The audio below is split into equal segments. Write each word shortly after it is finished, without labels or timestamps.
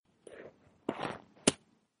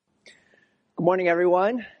Good morning,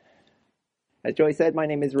 everyone. As Joey said, my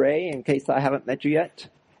name is Ray, in case I haven't met you yet.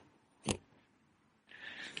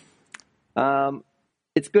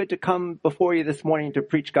 It's good to come before you this morning to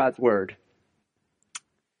preach God's word.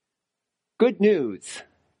 Good news.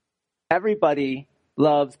 Everybody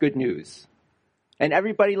loves good news. And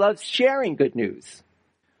everybody loves sharing good news.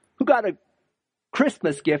 Who got a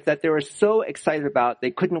Christmas gift that they were so excited about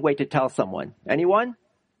they couldn't wait to tell someone? Anyone?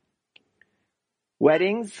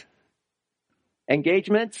 Weddings?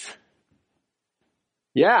 Engagements?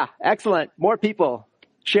 Yeah, excellent. More people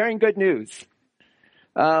sharing good news.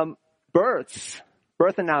 Birth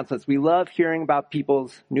announcements. We love hearing about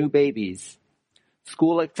people's new babies.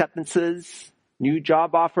 School acceptances, new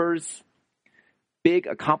job offers, big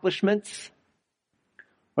accomplishments.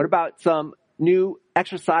 What about some new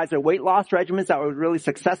exercise or weight loss regimens that were really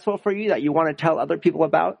successful for you that you want to tell other people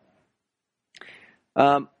about?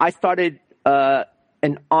 I started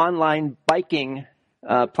an online biking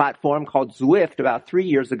platform called Zwift about 3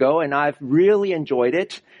 years ago, and I've really enjoyed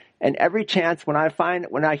it. And every chance when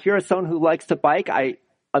I hear someone who likes to bike, I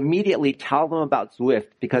immediately tell them about Zwift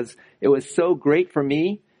because it was so great for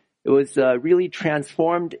me. It was really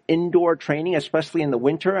transformed indoor training, especially in the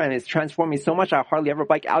winter, and it's transformed me so much I hardly ever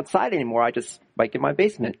bike outside anymore. I just bike in my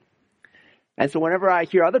basement. And so whenever I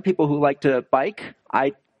hear other people who like to bike,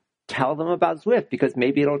 I tell them about Zwift because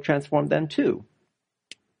maybe it'll transform them too.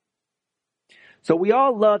 So we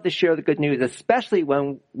all love to share the good news, especially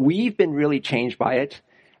when we've been really changed by it,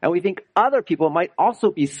 and we think other people might also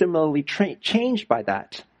be similarly changed by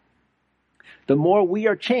that. The more we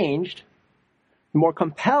are changed, the more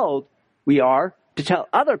compelled we are to tell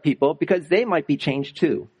other people because they might be changed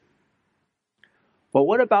too. But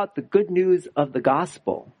what about the good news of the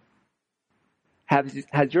gospel?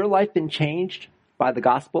 Has your life been changed by the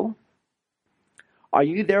gospel? Are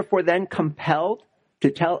you therefore then compelled to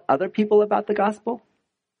tell other people about the gospel?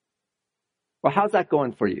 Well, how's that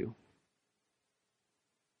going for you?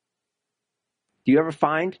 Do you ever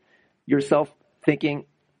find yourself thinking,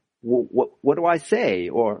 well, what do I say?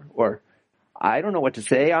 Or I don't know what to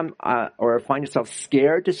say. Or find yourself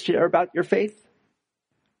scared to share about your faith?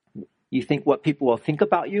 You think what people will think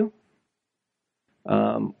about you?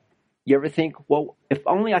 You ever think, well, if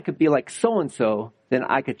only I could be like so-and-so, then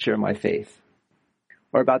I could share my faith.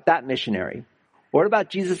 Or about that missionary. Or about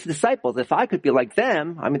Jesus' disciples. If I could be like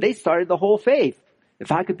them, they started the whole faith.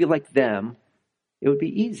 If I could be like them, it would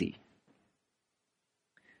be easy.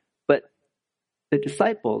 But the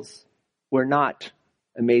disciples were not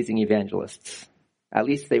amazing evangelists. At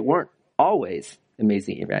least they weren't always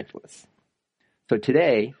amazing evangelists. So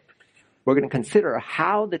today, we're going to consider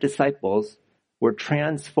how the disciples were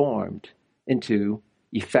transformed into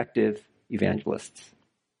effective evangelists.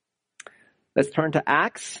 Let's turn to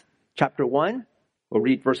Acts chapter 1. We'll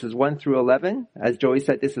read verses 1 through 11. As Joey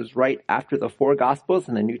said, this is right after the four Gospels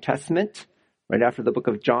in the New Testament, right after the book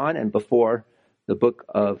of John and before the book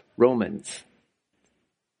of Romans.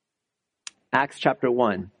 Acts chapter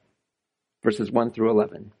 1, verses 1 through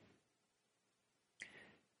 11.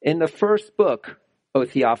 In the first book, O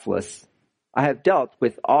Theophilus, I have dealt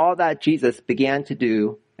with all that Jesus began to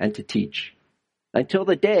do and to teach, until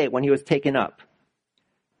the day when he was taken up,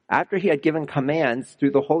 after he had given commands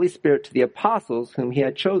through the Holy Spirit to the apostles whom he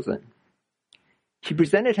had chosen. He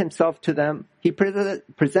presented himself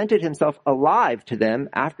alive to them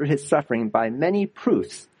after his suffering by many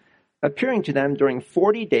proofs, appearing to them during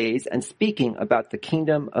 40 days and speaking about the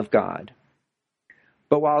kingdom of God.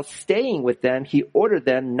 But while staying with them, he ordered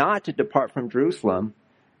them not to depart from Jerusalem,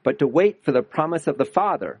 but to wait for the promise of the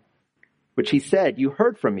Father, which he said, "You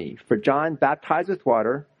heard from me, for John baptized with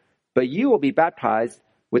water, but you will be baptized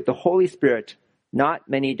with the Holy Spirit not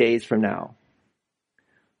many days from now."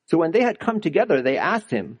 So when they had come together, they asked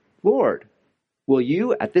him, "Lord, will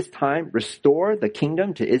you at this time restore the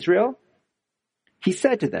kingdom to Israel?" He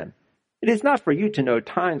said to them, "It is not for you to know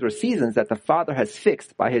times or seasons that the Father has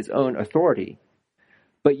fixed by his own authority.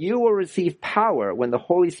 But you will receive power when the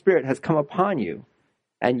Holy Spirit has come upon you,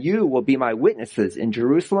 and you will be my witnesses in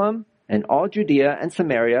Jerusalem and all Judea and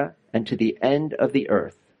Samaria and to the end of the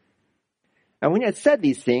earth." And when he had said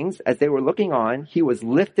these things, as they were looking on, he was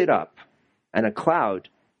lifted up, and a cloud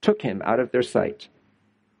took him out of their sight.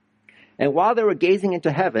 And while they were gazing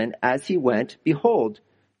into heaven as he went, behold,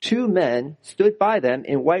 2 men stood by them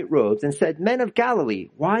in white robes and said, "Men of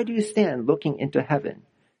Galilee, why do you stand looking into heaven?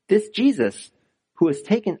 This Jesus, who is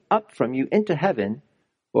taken up from you into heaven,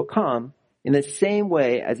 will come in the same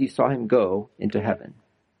way as you saw him go into heaven."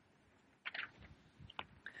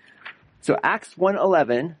 So Acts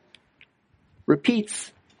 1:11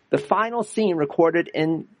 repeats the final scene recorded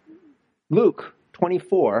in Luke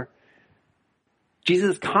 24,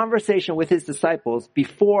 Jesus' conversation with his disciples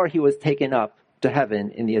before he was taken up to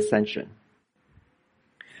heaven in the ascension.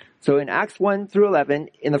 So in Acts 1 through 11,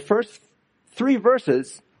 in the first 3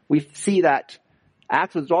 verses, we see that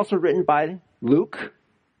Acts was also written by Luke,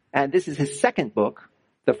 and this is his second book,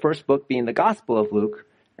 the first book being the Gospel of Luke,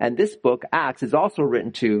 and this book, Acts, is also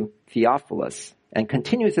written to Theophilus and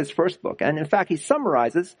continues his first book. And in fact, he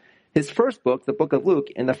summarizes his first book, the book of Luke,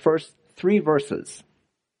 in the first 3 verses.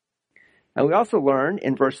 And we also learn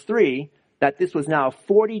in verse 3 that this was now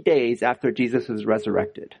 40 days after Jesus was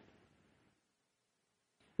resurrected.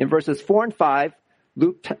 In verses 4 and 5,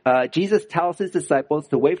 Jesus tells his disciples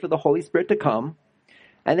to wait for the Holy Spirit to come.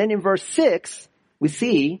 And then in verse 6, we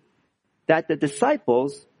see that the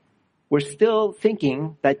disciples were still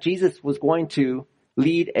thinking that Jesus was going to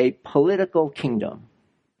lead a political kingdom.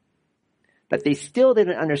 That they still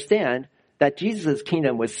didn't understand that Jesus'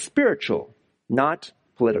 kingdom was spiritual, not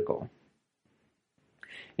political.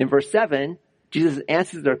 In verse 7, Jesus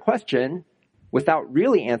answers their question without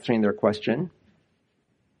really answering their question,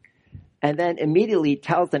 and then immediately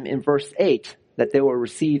tells them in verse 8 that they will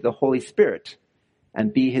receive the Holy Spirit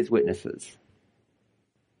and be his witnesses.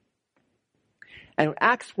 And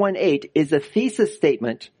Acts 1:8 is a thesis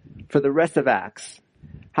statement for the rest of Acts,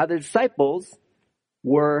 how the disciples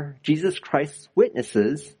were Jesus Christ's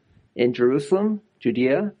witnesses in Jerusalem,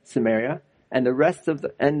 Judea, Samaria, and the rest of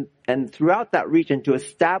and throughout that region to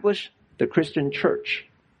establish the Christian church.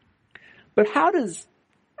 But how does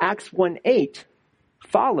Acts 1:8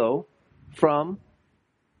 follow from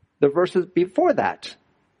the verses before that?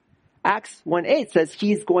 Acts 1:8 says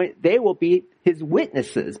they will be his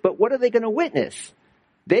witnesses. But what are they going to witness?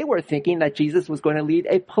 They were thinking that Jesus was going to lead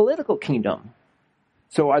a political kingdom.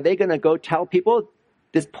 So are they going to go tell people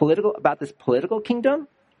about this political kingdom?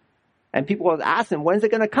 And people will ask them, when's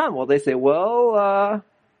it going to come? Well, they say, I'm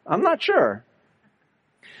not sure.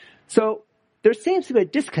 So there seems to be a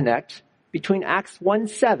disconnect between Acts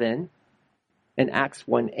 1:7 and Acts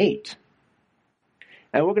 1:8.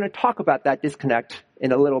 And we're going to talk about that disconnect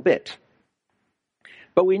in a little bit.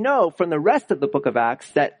 But we know from the rest of the book of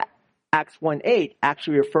Acts that Acts 1:8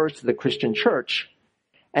 actually refers to the Christian church,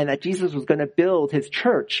 and that Jesus was going to build his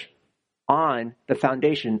church on the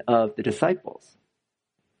foundation of the disciples.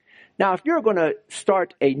 Now, if you're going to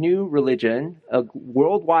start a new religion, a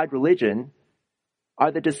worldwide religion,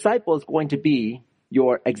 are the disciples going to be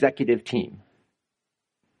your executive team?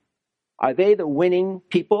 Are they the winning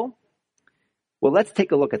people? Well, let's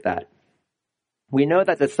take a look at that. We know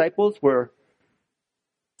that disciples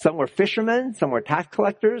some were fishermen, some were tax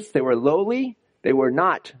collectors, they were lowly, they were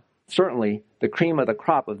not, certainly, the cream of the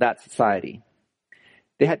crop of that society.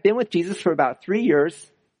 They had been with Jesus for about 3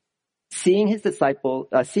 years, seeing his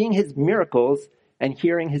miracles and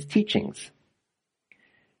hearing his teachings.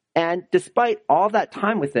 And despite all that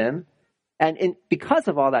time with him, because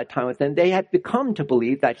of all that time with him, they had become to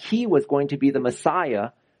believe that he was going to be the Messiah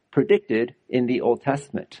predicted in the Old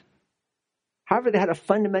Testament. However, they had a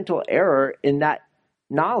fundamental error in that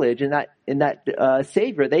knowledge, in that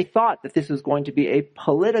Savior. They thought that this was going to be a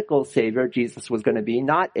political Savior, Jesus was going to be,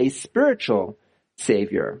 not a spiritual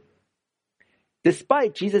Savior.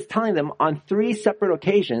 Despite Jesus telling them on 3 separate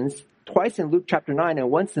occasions, twice in Luke chapter 9 and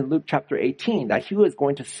once in Luke chapter 18, that he was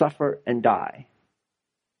going to suffer and die.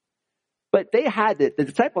 But the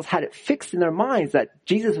disciples had it fixed in their minds that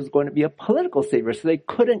Jesus was going to be a political Savior, so they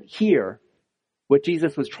couldn't hear what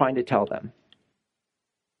Jesus was trying to tell them.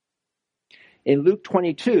 In Luke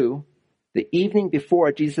 22, the evening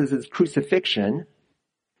before Jesus' crucifixion,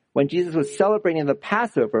 when Jesus was celebrating the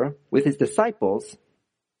Passover with his disciples,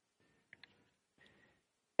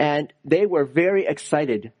 and they were very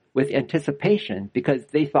excited with anticipation because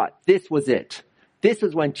they thought this was it. This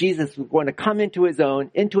is when Jesus was going to come into his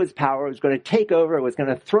own, into his power, was going to take over, was going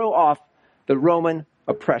to throw off the Roman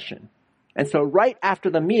oppression. And so right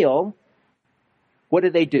after the meal, what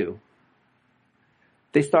do?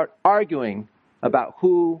 They start arguing about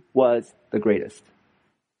who was the greatest.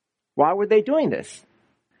 Why were they doing this?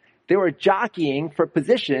 They were jockeying for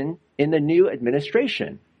position in the new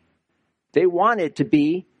administration. They wanted to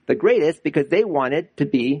be the greatest because they wanted to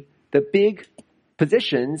be the big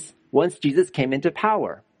positions once Jesus came into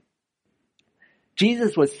power.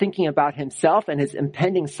 Jesus was thinking about himself and his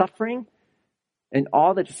impending suffering, and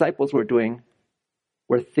all the disciples were doing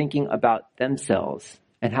were thinking about themselves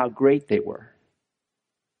and how great they were.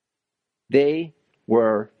 They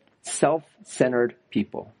were self-centered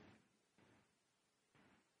people.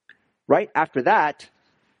 Right after that,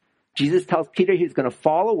 Jesus tells Peter he's going to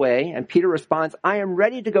fall away, and Peter responds, "I am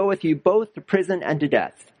ready to go with you both to prison and to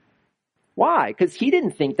death." Why? Because he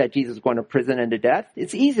didn't think that Jesus was going to prison and to death.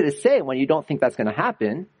 It's easy to say when you don't think that's going to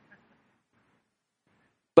happen.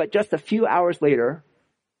 But just a few hours later,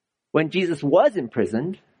 when Jesus was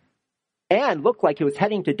imprisoned and looked like he was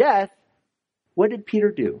heading to death, what did Peter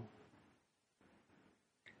do?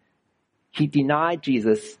 He denied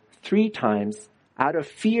Jesus 3 times out of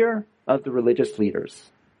fear of the religious leaders.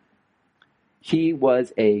 He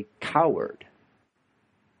was a coward.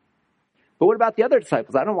 But what about the other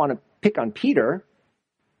disciples? I don't want to pick on Peter.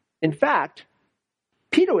 In fact,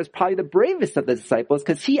 Peter was probably the bravest of the disciples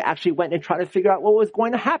because he actually went and tried to figure out what was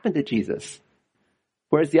going to happen to Jesus.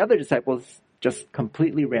 Whereas the other disciples just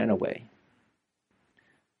completely ran away.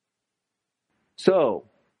 So,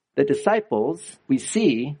 the disciples, we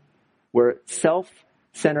see, were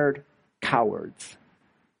self-centered cowards.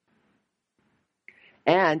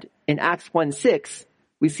 And in Acts 1:6,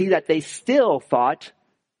 we see that they still thought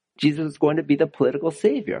Jesus was going to be the political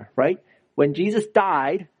savior, right? When Jesus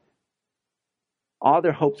died, all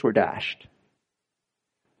their hopes were dashed.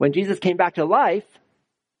 When Jesus came back to life,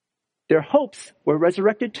 their hopes were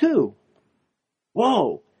resurrected too.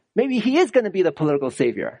 Whoa, maybe he is going to be the political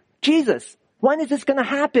savior. Jesus, when is this going to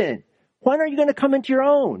happen? When are you going to come into your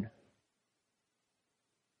own?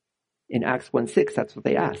 In Acts 1:6, that's what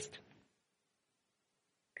they asked.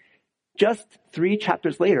 Just 3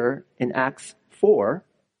 chapters later, in Acts 4,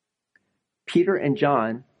 Peter and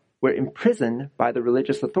John were imprisoned by the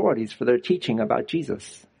religious authorities for their teaching about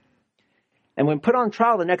Jesus. And when put on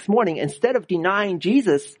trial the next morning, instead of denying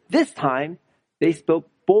Jesus this time, they spoke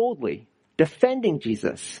boldly, defending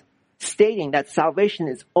Jesus, stating that salvation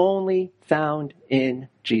is only found in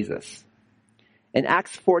Jesus. In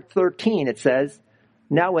Acts 4:13, it says,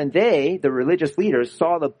 "Now when they, the religious leaders,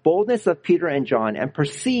 saw the boldness of Peter and John and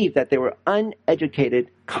perceived that they were uneducated,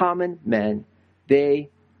 common men, they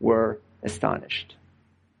were astonished."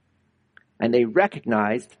 And they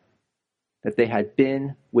recognized that they had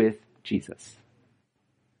been with Jesus.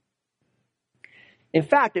 In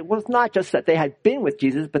fact, it was not just that they had been with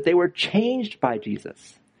Jesus, but they were changed by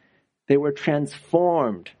Jesus. They were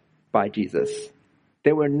transformed by Jesus.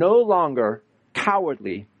 They were no longer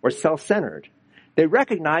cowardly or self-centered. They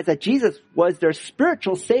recognized that Jesus was their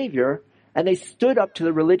spiritual savior, and they stood up to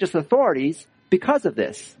the religious authorities because of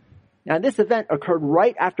this. Now, this event occurred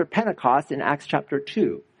right after Pentecost in Acts chapter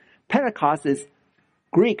 2. Pentecost is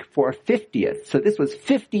Greek for 50th. So this was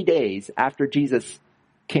 50 days after Jesus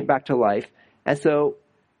came back to life. And so,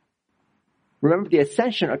 remember, the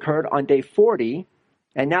ascension occurred on day 40,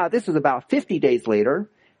 and now this was about 50 days later.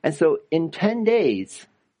 And so in 10 days,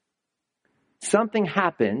 something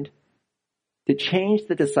happened to change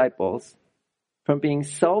the disciples from being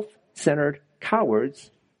self-centered cowards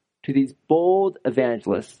to these bold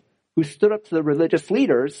evangelists who stood up to the religious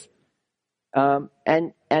leaders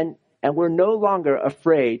and were no longer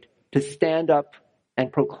afraid to stand up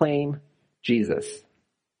and proclaim Jesus.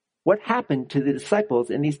 What happened to the disciples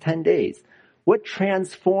in these 10 days? What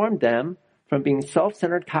transformed them from being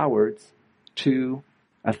self-centered cowards to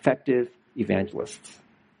effective evangelists?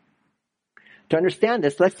 To understand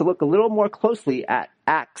this, let's look a little more closely at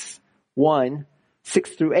Acts 1, 6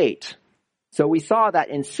 through 8. So we saw that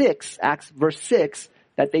in Acts verse 6,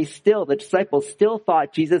 that the disciples still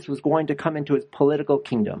thought Jesus was going to come into his political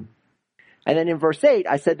kingdom. And then in verse 8,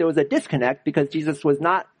 I said there was a disconnect because Jesus was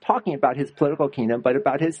not talking about his political kingdom, but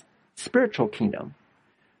about his spiritual kingdom.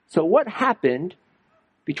 So what happened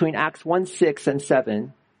between Acts 1:6 and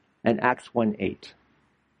 7 and Acts 1:8?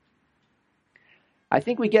 I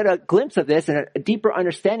think we get a glimpse of this and a deeper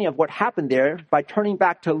understanding of what happened there by turning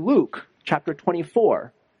back to Luke chapter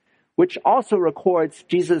 24, which also records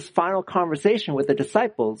Jesus' final conversation with the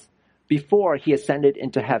disciples before he ascended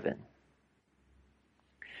into heaven.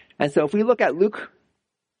 And so if we look at Luke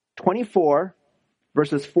 24,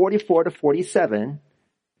 verses 44 to 47,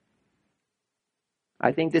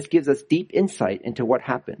 I think this gives us deep insight into what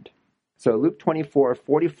happened. So Luke 24,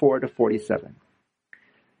 44 to 47.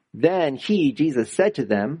 Then he, Jesus, said to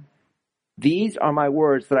them, "These are my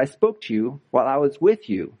words that I spoke to you while I was with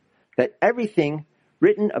you, that everything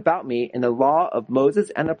written about me in the law of Moses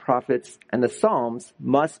and the prophets and the Psalms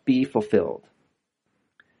must be fulfilled."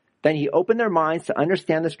 Then he opened their minds to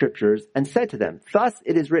understand the scriptures and said to them, "Thus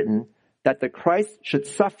it is written that the Christ should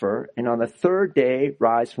suffer and on the 3rd day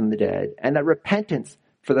rise from the dead, and that repentance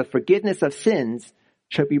for the forgiveness of sins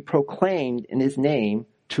should be proclaimed in his name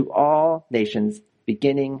to all nations,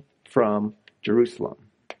 beginning from Jerusalem."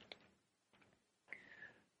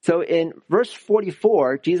 So in verse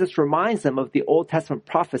 44, Jesus reminds them of the Old Testament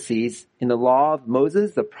prophecies in the law of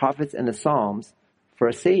Moses, the prophets, and the Psalms for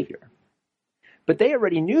a Savior. But they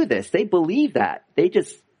already knew this. They believed that. They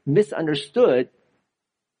just misunderstood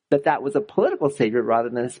that was a political savior rather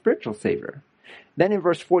than a spiritual savior. Then in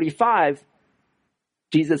verse 45,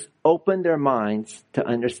 Jesus opened their minds to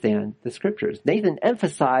understand the scriptures. Nathan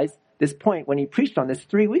emphasized this point when he preached on this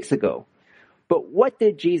 3 weeks ago. But what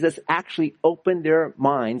did Jesus actually open their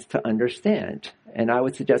minds to understand? And I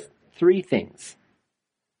would suggest 3 things.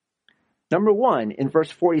 Number 1, in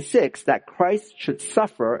verse 46, that Christ should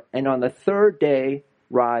suffer and on the 3rd day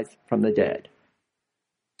rise from the dead.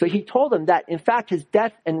 So he told them that, in fact, his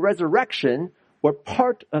death and resurrection were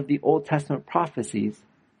part of the Old Testament prophecies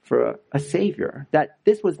for a savior. That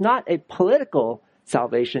this was not a political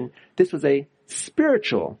salvation, this was a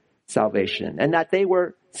spiritual salvation, and that they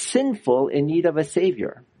were sinful in need of a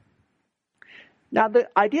savior. Now, the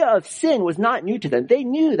idea of sin was not new to them. They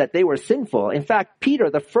knew that they were sinful. In fact, Peter,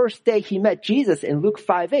 the first day he met Jesus in Luke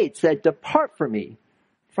 5:8, said, "Depart from me,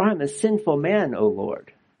 for I am a sinful man, O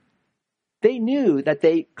Lord." They knew that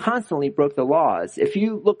they constantly broke the laws. If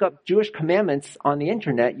you look up Jewish commandments on the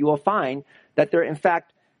internet, you will find that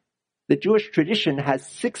the Jewish tradition has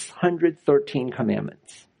 613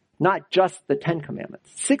 commandments. Not just the 10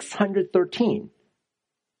 commandments. 613.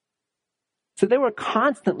 So they were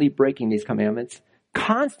constantly breaking these commandments,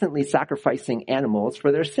 constantly sacrificing animals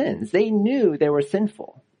for their sins. They knew they were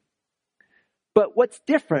sinful. But what's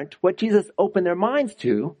different, what Jesus opened their minds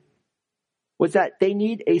to, was that they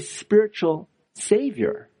need a spiritual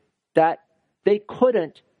savior, that they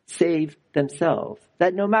couldn't save themselves,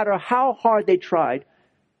 that no matter how hard they tried,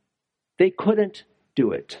 they couldn't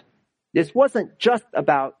do it. This wasn't just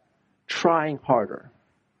about trying harder.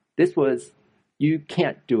 This was, you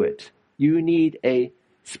can't do it. You need a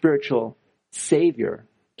spiritual savior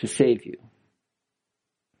to save you.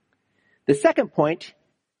 The second point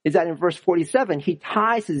is that in verse 47, he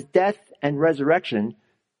ties his death and resurrection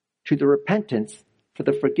to the repentance for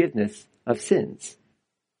the forgiveness of sins.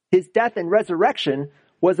 His death and resurrection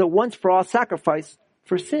was a once-for-all sacrifice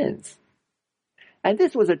for sins. And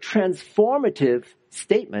this was a transformative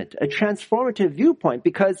statement, a transformative viewpoint,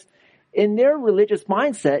 because in their religious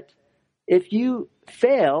mindset, if you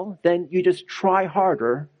fail, then you just try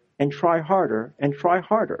harder and try harder and try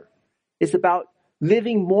harder. It's about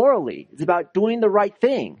living morally. It's about doing the right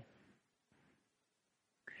thing.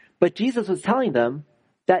 But Jesus was telling them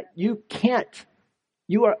that you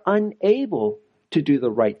are unable to do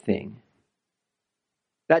the right thing.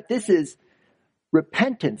 That this is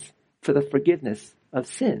repentance for the forgiveness of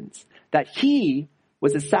sins. That he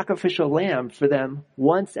was a sacrificial lamb for them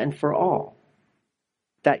once and for all.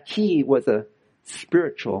 That he was a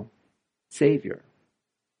spiritual savior.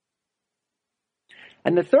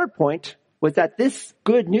 And the third point was that this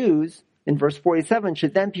good news in verse 47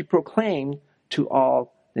 should then be proclaimed to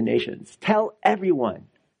all the nations. Tell everyone.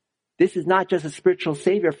 This is not just a spiritual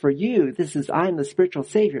savior for you. I'm the spiritual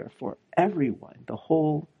savior for everyone, the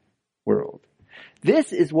whole world.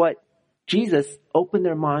 This is what Jesus opened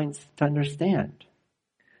their minds to understand.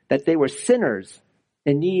 That they were sinners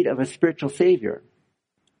in need of a spiritual savior.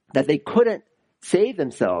 That they couldn't save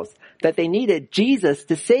themselves. That they needed Jesus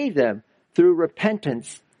to save them through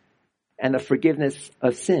repentance and the forgiveness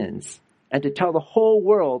of sins. And to tell the whole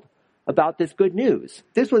world about this good news.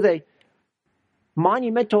 This was a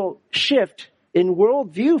monumental shift in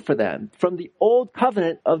worldview for them, from the old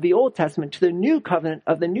covenant of the Old Testament to the new covenant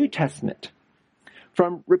of the New Testament.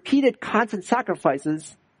 From repeated constant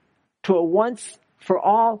sacrifices to a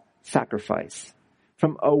once-for-all sacrifice.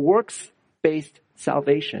 From a works-based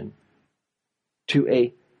salvation to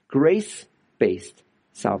a grace-based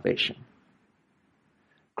salvation.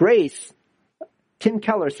 Grace, Tim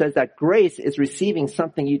Keller says that grace is receiving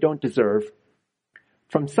something you don't deserve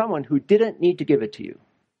from someone who didn't need to give it to you.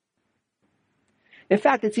 In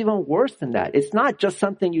fact, it's even worse than that. It's not just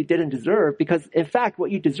something you didn't deserve, because in fact,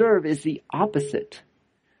 what you deserve is the opposite.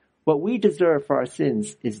 What we deserve for our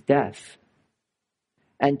sins is death.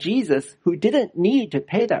 And Jesus, who didn't need to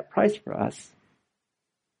pay that price for us,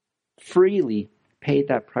 freely paid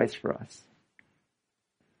that price for us.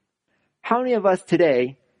 How many of us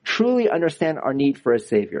today truly understand our need for a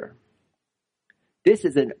Savior? This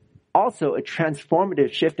is also a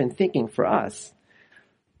transformative shift in thinking for us.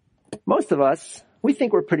 Most of us, we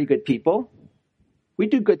think we're pretty good people. We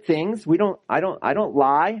do good things. I don't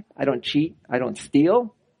lie. I don't cheat. I don't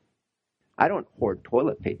steal. I don't hoard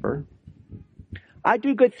toilet paper. I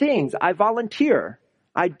do good things. I volunteer.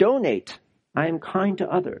 I donate. I am kind to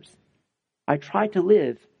others. I try to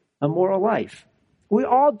live a moral life. We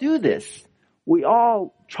all do this. We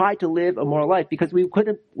all try to live a moral life because we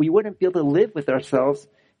wouldn't be able to live with ourselves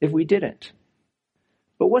if we didn't.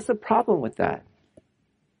 But what's the problem with that?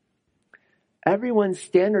 Everyone's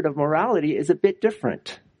standard of morality is a bit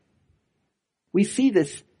different. We see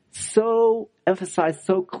this so emphasized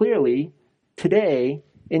so clearly today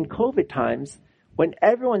in COVID times when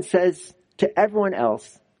everyone says to everyone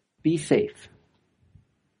else, be safe.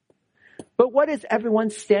 But what is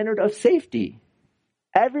everyone's standard of safety?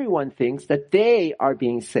 Everyone thinks that they are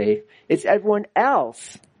being safe. It's everyone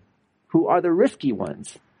else who are the risky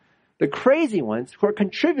ones, the crazy ones who are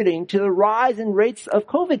contributing to the rise in rates of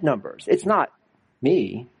COVID numbers. It's not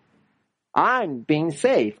me. I'm being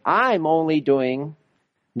safe. I'm only doing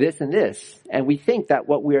this and this. And we think that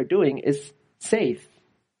what we are doing is safe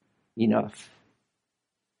enough.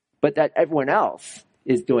 But that everyone else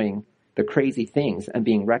is doing the crazy things and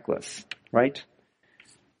being reckless, right?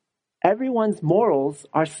 Everyone's morals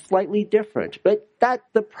are slightly different, but that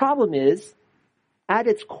the problem is, at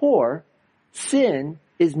its core, sin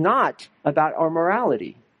is not about our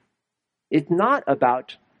morality. It's not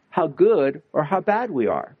about how good or how bad we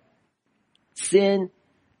are. Sin,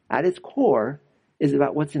 at its core, is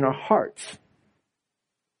about what's in our hearts.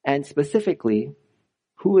 And specifically,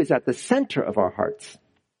 who is at the center of our hearts?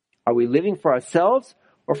 Are we living for ourselves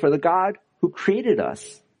or for the God who created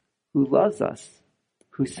us, who loves us,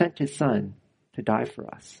 who sent his son to die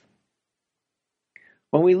for us?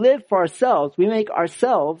 When we live for ourselves, we make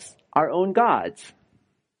ourselves our own gods.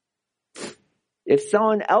 If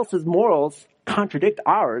someone else's morals contradict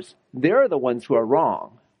ours, they're the ones who are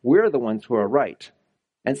wrong. We're the ones who are right.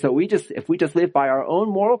 And so if we just live by our own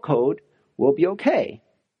moral code, we'll be okay.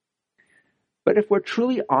 But if we're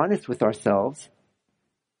truly honest with ourselves,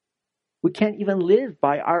 we can't even live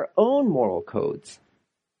by our own moral codes.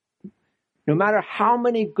 No matter how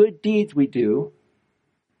many good deeds we do,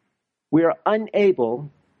 we are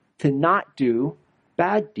unable to not do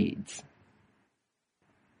bad deeds.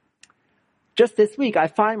 Just this week, I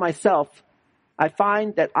find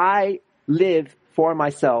that I live for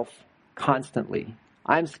myself constantly.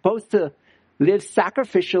 I'm supposed to live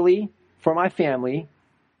sacrificially for my family,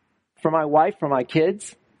 for my wife, for my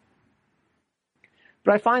kids.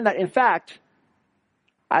 But I find that, in fact,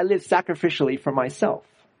 I live sacrificially for myself.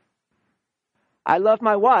 I love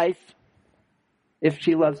my wife if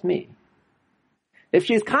she loves me. If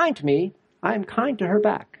she is kind to me, I am kind to her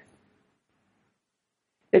back.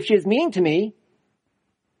 If she is mean to me,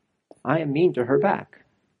 I am mean to her back.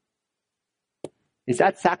 Is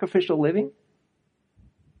that sacrificial living?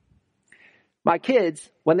 My kids,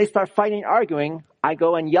 when they start fighting, arguing, I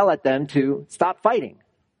go and yell at them to stop fighting.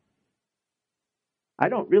 I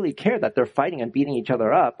don't really care that they're fighting and beating each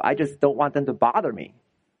other up. I just don't want them to bother me.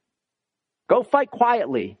 Go fight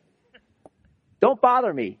quietly. Don't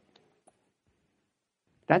bother me.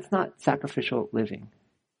 That's not sacrificial living.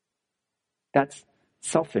 That's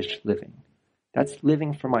selfish living. That's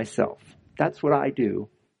living for myself. That's what I do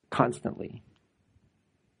constantly.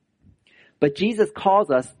 But Jesus calls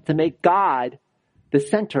us to make God the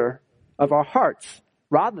center of our hearts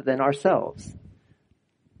rather than ourselves.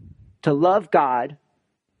 To love God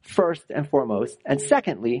first and foremost, and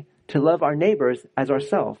secondly, to love our neighbors as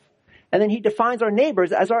ourselves. And then he defines our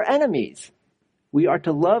neighbors as our enemies. We are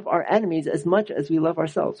to love our enemies as much as we love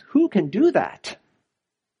ourselves. Who can do that?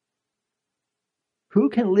 Who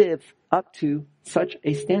can live up to such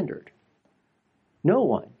a standard? No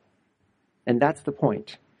one. And that's the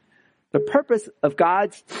point. The purpose of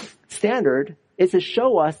God's standard is to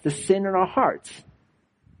show us the sin in our hearts.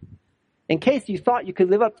 In case you thought you could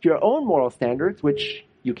live up to your own moral standards, which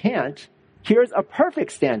you can't, here's a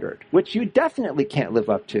perfect standard, which you definitely can't live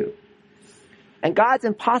up to. And God's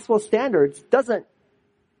impossible standards doesn't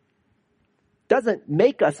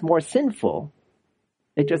make us more sinful.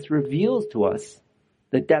 It just reveals to us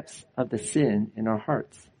the depths of the sin in our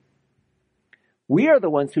hearts. We are the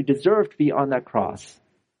ones who deserve to be on that cross,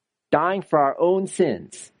 dying for our own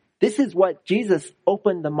sins. This is what Jesus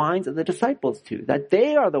opened the minds of the disciples to, that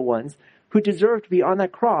they are the ones who deserve to be on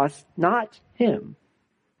that cross, not him.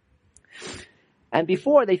 And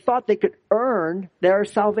before, they thought they could earn their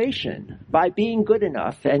salvation by being good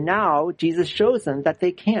enough. And now Jesus shows them that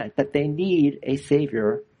they can't, that they need a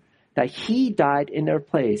Savior, that he died in their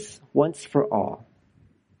place once for all.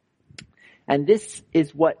 And this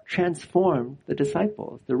is what transformed the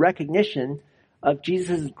disciples, the recognition of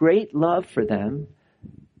Jesus' great love for them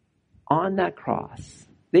on that cross.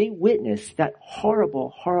 They witnessed that horrible,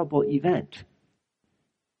 horrible event.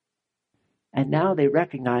 And now they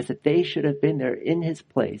recognize that they should have been there in his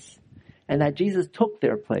place, and that Jesus took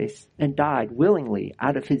their place and died willingly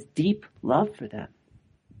out of his deep love for them.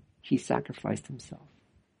 He sacrificed himself.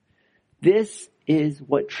 This is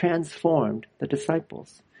what transformed the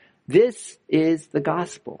disciples. This is the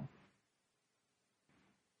gospel.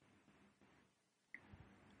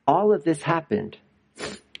 All of this happened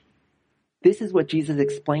This is what Jesus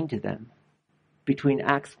explained to them between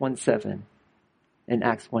Acts 1:7 and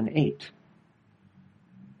Acts 1:8.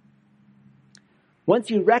 Once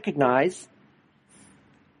you recognize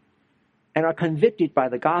and are convicted by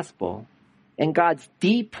the gospel and God's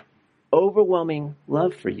deep, overwhelming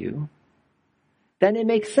love for you, then it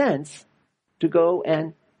makes sense to go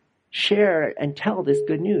and share and tell this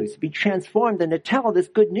good news, be transformed and to tell this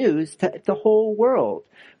good news to the whole world.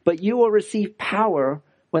 But you will receive power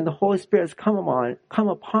when the Holy Spirit has come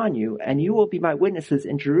upon you, and you will be my witnesses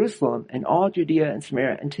in Jerusalem and all Judea and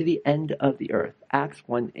Samaria and to the end of the earth. Acts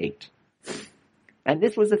 1:8. And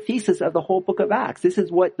this was the thesis of the whole book of Acts. This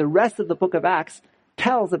is what the rest of the book of Acts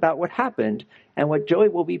tells about what happened and what Joey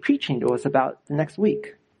will be preaching to us about the next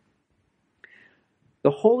week.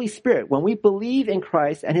 The Holy Spirit, when we believe in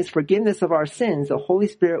Christ and his forgiveness of our sins, the Holy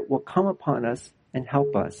Spirit will come upon us and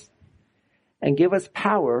help us and give us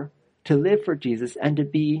power to live for Jesus and to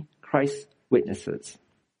be Christ's witnesses.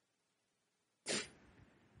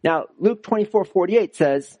 Now, Luke 24:48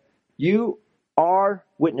 says, you are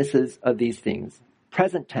witnesses of these things.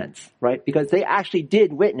 Present tense, right? Because they actually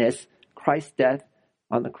did witness Christ's death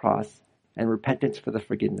on the cross and repentance for the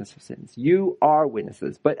forgiveness of sins. You are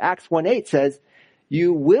witnesses. But Acts 1:8 says,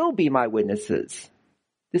 you will be my witnesses.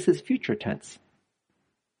 This is future tense,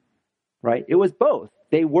 right? It was both.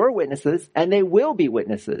 They were witnesses and they will be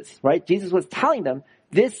witnesses, right? Jesus was telling them,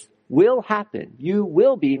 this will happen. You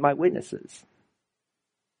will be my witnesses.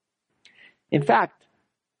 In fact,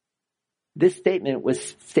 this statement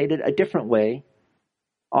was stated a different way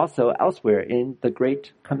also elsewhere in the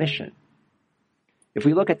Great Commission. If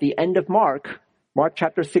we look at the end of Mark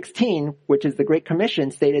chapter 16, which is the Great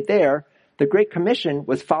Commission stated there, the Great Commission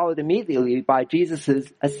was followed immediately by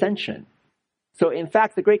Jesus' ascension. So in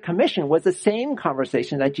fact, the Great Commission was the same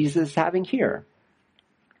conversation that Jesus is having here.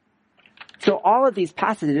 So all of these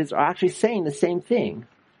passages are actually saying the same thing.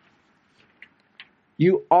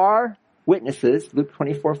 You are witnesses, Luke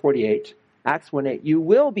 24:48, Acts 1:8, you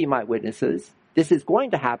will be my witnesses. This is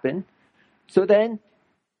going to happen. So then,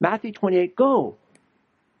 Matthew 28, go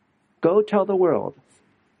tell the world.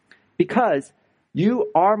 Because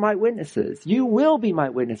you are my witnesses. You will be my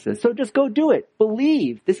witnesses. So just go do it.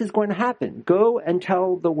 Believe this is going to happen. Go and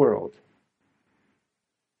tell the world.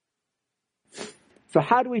 So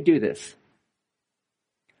how do we do this?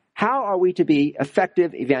 How are we to be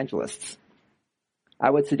effective evangelists? I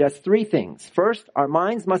would suggest three things. First, our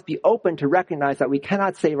minds must be open to recognize that we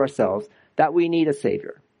cannot save ourselves, that we need a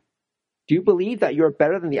Savior. Do you believe that you're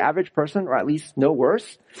better than the average person, or at least no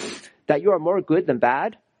worse? That you are more good than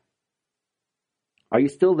bad? Are you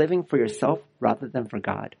still living for yourself rather than for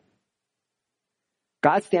God?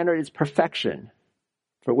 God's standard is perfection,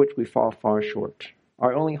 for which we fall far short.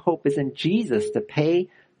 Our only hope is in Jesus to pay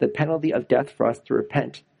the penalty of death for us to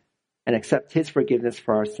repent and accept his forgiveness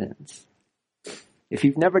for our sins. If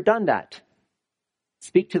you've never done that,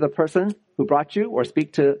 speak to the person who brought you, or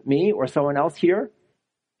speak to me or someone else here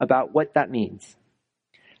about what that means.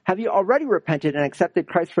 Have you already repented and accepted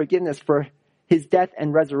Christ's forgiveness for his death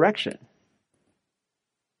and resurrection?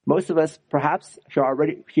 Most of us, perhaps, if you're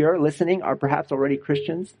already here listening, are perhaps already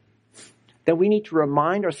Christians. Then we need to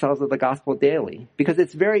remind ourselves of the gospel daily, because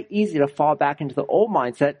it's very easy to fall back into the old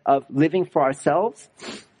mindset of living for ourselves,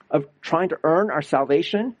 of trying to earn our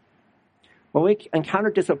salvation. When we encounter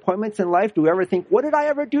disappointments in life, do we ever think, what did I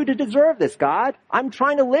ever do to deserve this, God? I'm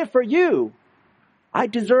trying to live for you. I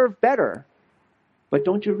deserve better. But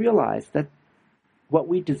don't you realize that what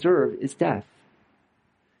we deserve is death?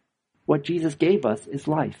 What Jesus gave us is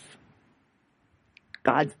life.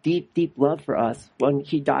 God's deep, deep love for us when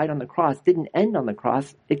he died on the cross didn't end on the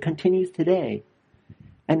cross. It continues today.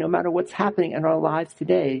 And no matter what's happening in our lives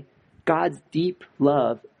today, God's deep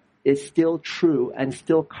love is still true and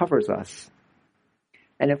still covers us.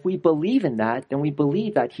 And if we believe in that, then we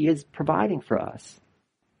believe that he is providing for us.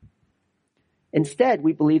 Instead,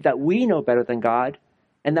 we believe that we know better than God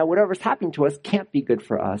and that whatever's happening to us can't be good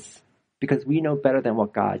for us because we know better than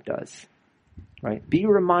what God does. Right? Be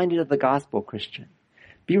reminded of the gospel, Christian.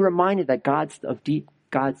 Be reminded that God's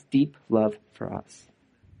deep love for us.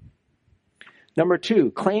 Number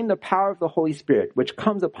 2, claim the power of the Holy Spirit, which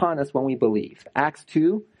comes upon us when we believe. Acts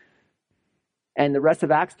 2 and the rest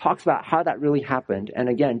of Acts talks about how that really happened. And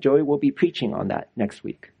again, Joey will be preaching on that next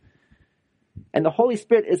week. And the Holy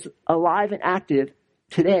Spirit is alive and active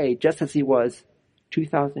today, just as he was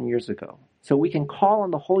 2,000 years ago. So we can call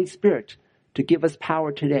on the Holy Spirit to give us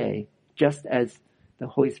power today, just as the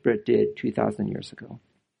Holy Spirit did 2,000 years ago.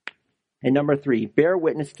 And number 3, bear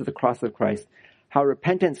witness to the cross of Christ, how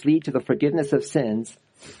repentance leads to the forgiveness of sins,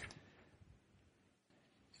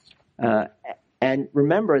 And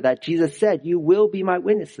remember that Jesus said, you will be my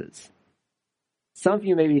witnesses. Some of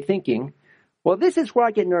you may be thinking, well, this is where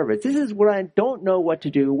I get nervous. This is where I don't know what to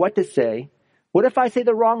do, what to say. What if I say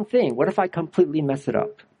the wrong thing? What if I completely mess it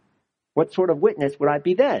up? What sort of witness would I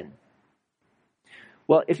be then?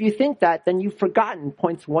 Well, if you think that, then you've forgotten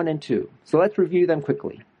points 1 and 2. So let's review them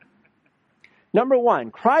quickly. Number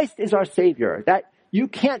 1, Christ is our Savior, that you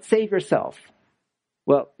can't save yourself.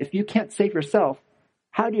 Well, if you can't save yourself,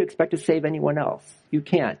 how do you expect to save anyone else? You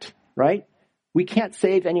can't, right? We can't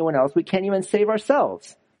save anyone else. We can't even save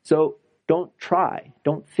ourselves. So don't try.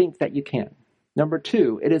 Don't think that you can. Number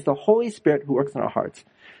 2, it is the Holy Spirit who works in our hearts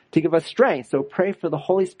to give us strength. So pray for the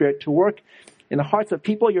Holy Spirit to work in the hearts of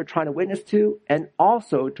people you're trying to witness to, and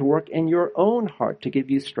also to work in your own heart to give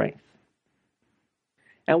you strength.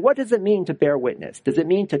 And what does it mean to bear witness? Does it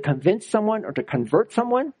mean to convince someone or to convert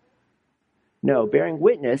someone? No, bearing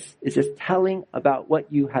witness is just telling about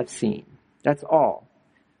what you have seen. That's all.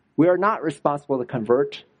 We are not responsible to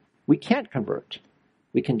convert. We can't convert.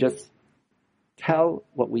 We can just tell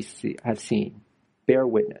what we have seen, bear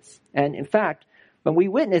witness. And in fact, when we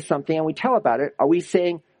witness something and we tell about it, are we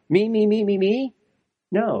saying, me, me, me, me, me?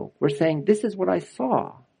 No, we're saying, this is what I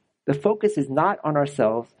saw. The focus is not on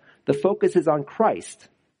ourselves. The focus is on Christ.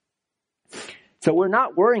 So we're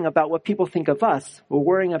not worrying about what people think of us. We're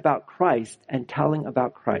worrying about Christ and telling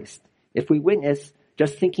about Christ. If we witness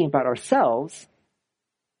just thinking about ourselves,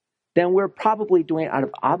 then we're probably doing it out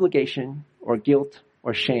of obligation or guilt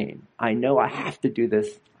or shame. I know I have to do this.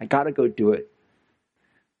 I got to go do it.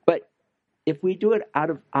 But if we do it out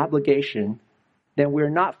of obligation, then we're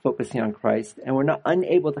not focusing on Christ and we're not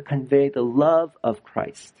unable to convey the love of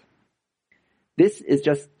Christ. This is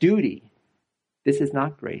just duty. This is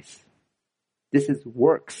not grace. This is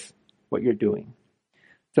works, what you're doing.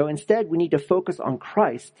 So instead, we need to focus on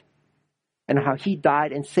Christ and how he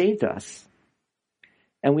died and saved us.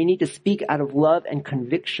 And we need to speak out of love and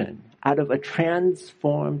conviction, out of a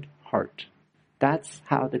transformed heart. That's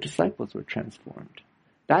how the disciples were transformed.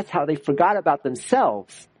 That's how they forgot about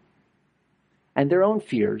themselves and their own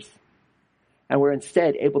fears, and were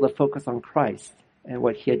instead able to focus on Christ and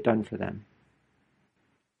what he had done for them.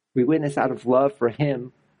 We witness out of love for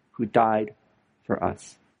him who died for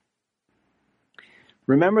us.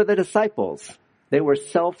 Remember the disciples. They were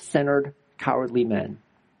self-centered, cowardly men,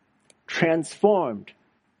 transformed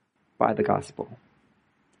by the gospel.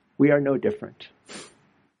 We are no different.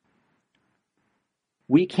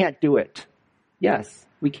 We can't do it. Yes,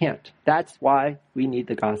 we can't. That's why we need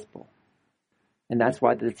the gospel. And that's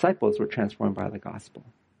why the disciples were transformed by the gospel.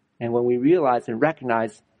 And when we realize and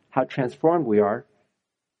recognize how transformed we are,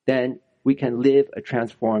 then we can live a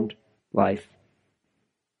transformed life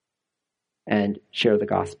and share the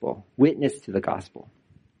gospel, witness to the gospel.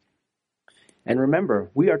 And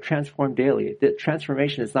remember, we are transformed daily. The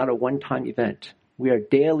transformation is not a one-time event. We are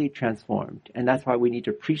daily transformed. And that's why we need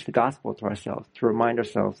to preach the gospel to ourselves, to remind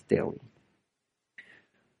ourselves daily.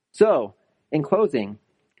 So, in closing,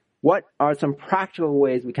 what are some practical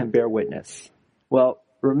ways we can bear witness? Well,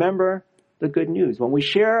 remember the good news. When we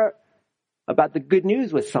share about the good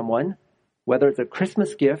news with someone, whether it's a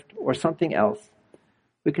Christmas gift or something else,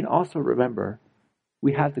 we can also remember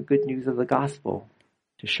we have the good news of the gospel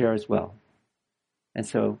to share as well. And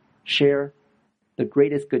so share the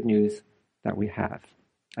greatest good news that we have.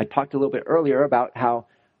 I talked a little bit earlier about how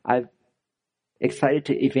I'm excited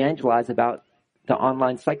to evangelize about the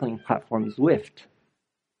online cycling platform Zwift.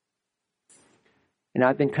 And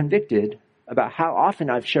I've been convicted about how often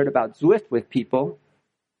I've shared about Zwift with people,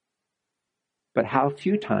 but how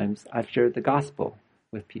few times I've shared the gospel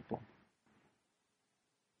with people.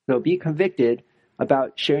 So be convicted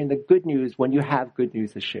about sharing the good news when you have good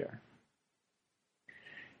news to share.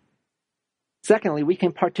 Secondly, we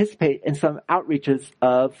can participate in some outreaches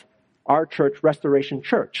of our church, Restoration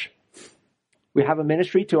Church. We have a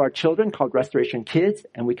ministry to our children called Restoration Kids,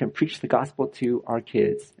 and we can preach the gospel to our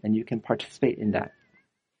kids, and you can participate in that.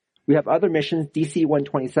 We have other missions, DC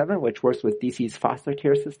 127, which works with DC's foster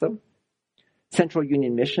care system, Central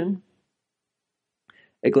Union Mission,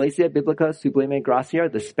 Iglesia Biblica Sublime Gracia,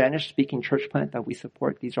 the Spanish-speaking church plant that we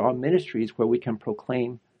support. These are all ministries where we can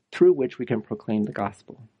proclaim, through which we can proclaim the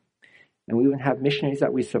gospel. And we even have missionaries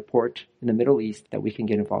that we support in the Middle East that we can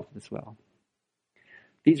get involved with as well.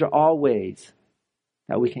 These are all ways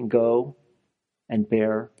that we can go and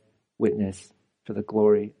bear witness for the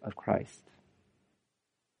glory of Christ.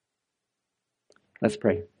 Let's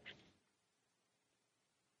pray.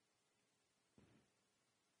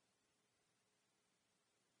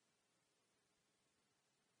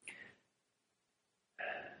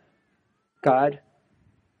 God,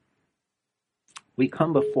 we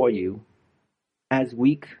come before you as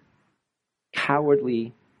weak,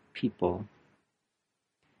 cowardly people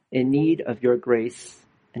in need of your grace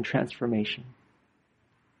and transformation.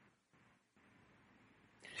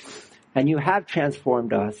 And you have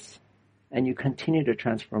transformed us, and you continue to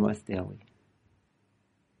transform us daily.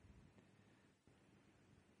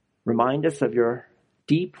 Remind us of your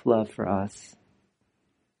deep love for us,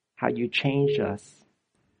 how you changed us,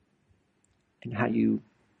 and how you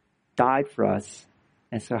died for us,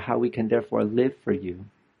 and so how we can therefore live for you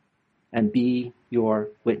and be your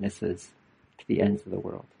witnesses to the ends of the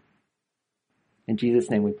world. In Jesus'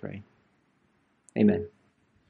 name we pray. Amen.